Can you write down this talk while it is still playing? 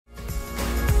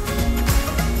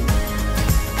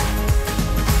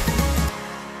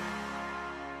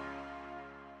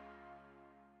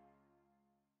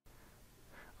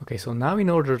Okay, so now in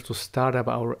order to start up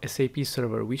our SAP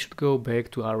server, we should go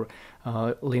back to our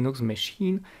Linux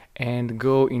machine and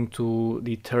go into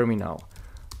the terminal.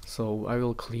 So I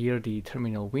will clear the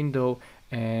terminal window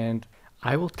and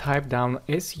I will type down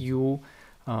su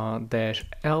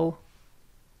 -l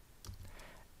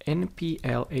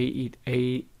npl-adm,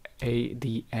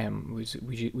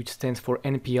 which stands for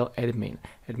npl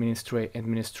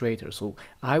administrator. So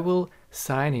I will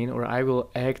sign in, or I will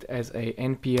act as a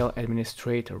npl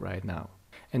administrator right now.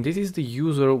 And this is the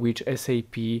user which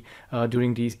SAP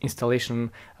during this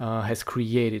installation has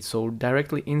created. So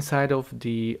directly inside of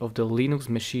the Linux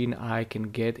machine, I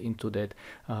can get into that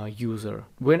user.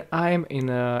 When I'm in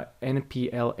a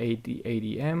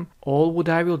npl-adm, all what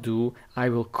I will do, I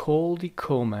will call the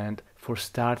command for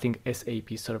starting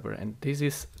SAP server, and this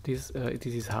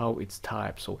is how it's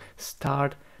typed. So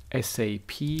start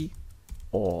SAP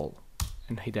all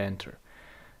and hit enter,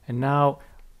 and now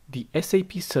the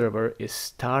SAP server is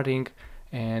starting,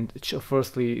 and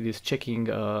firstly it is checking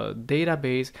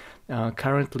database.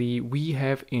 Currently we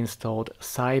have installed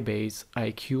Sybase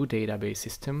IQ database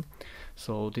system,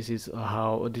 so this is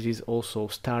how this is also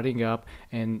starting up,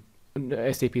 and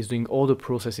SAP is doing all the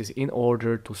processes in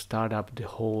order to start up the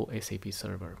whole SAP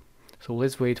server. So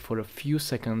let's wait for a few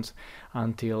seconds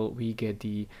until we get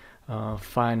the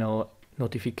final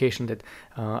notification that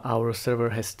our server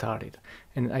has started.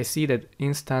 And I see that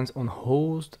instance on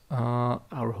host,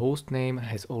 our host name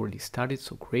has already started,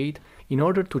 so great. In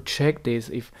order to check this,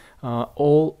 if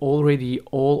all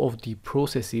of the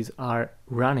processes are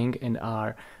running and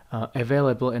are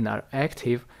available and are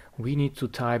active, we need to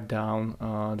type down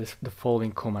the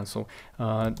following command. So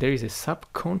there is a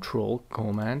subcontrol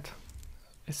command,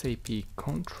 SAP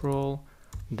control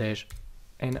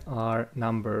 -nr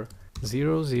number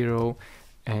 00,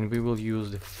 and we will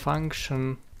use the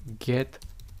function get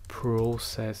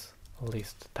process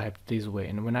list typed this way.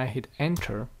 And when I hit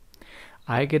enter,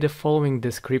 I get the following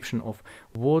description of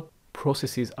what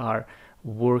processes are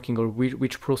working, or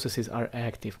which processes are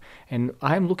active, and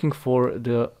I'm looking for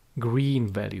the green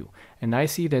value, and I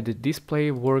see that the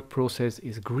display work process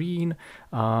is green,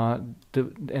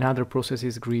 another process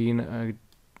is green,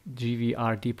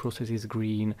 GVRD process is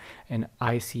green, and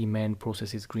IC man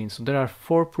process is green. So there are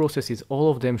 4 processes, all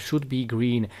of them should be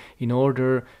green in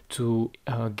order to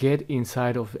get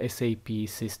inside of SAP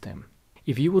system.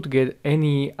 If you would get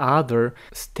any other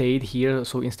state here,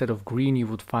 so instead of green you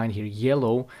would find here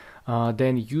yellow,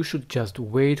 then you should just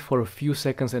wait for a few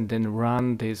seconds and then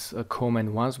run this command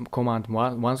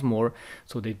once more,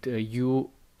 so that you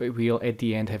will at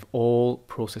the end have all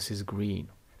processes green.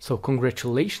 So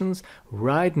congratulations,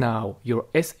 right now your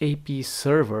SAP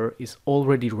server is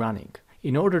already running.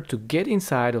 In order to get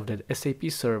inside of that SAP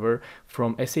server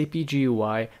from SAP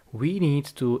GUI, we need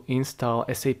to install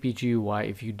SAP GUI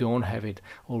if you don't have it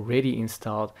already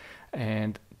installed,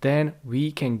 and then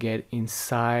we can get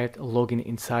inside, login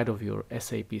inside of your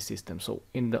SAP system. So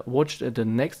watch the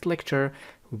next lecture,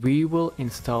 we will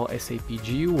install SAP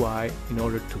GUI in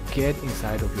order to get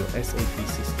inside of your SAP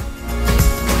system.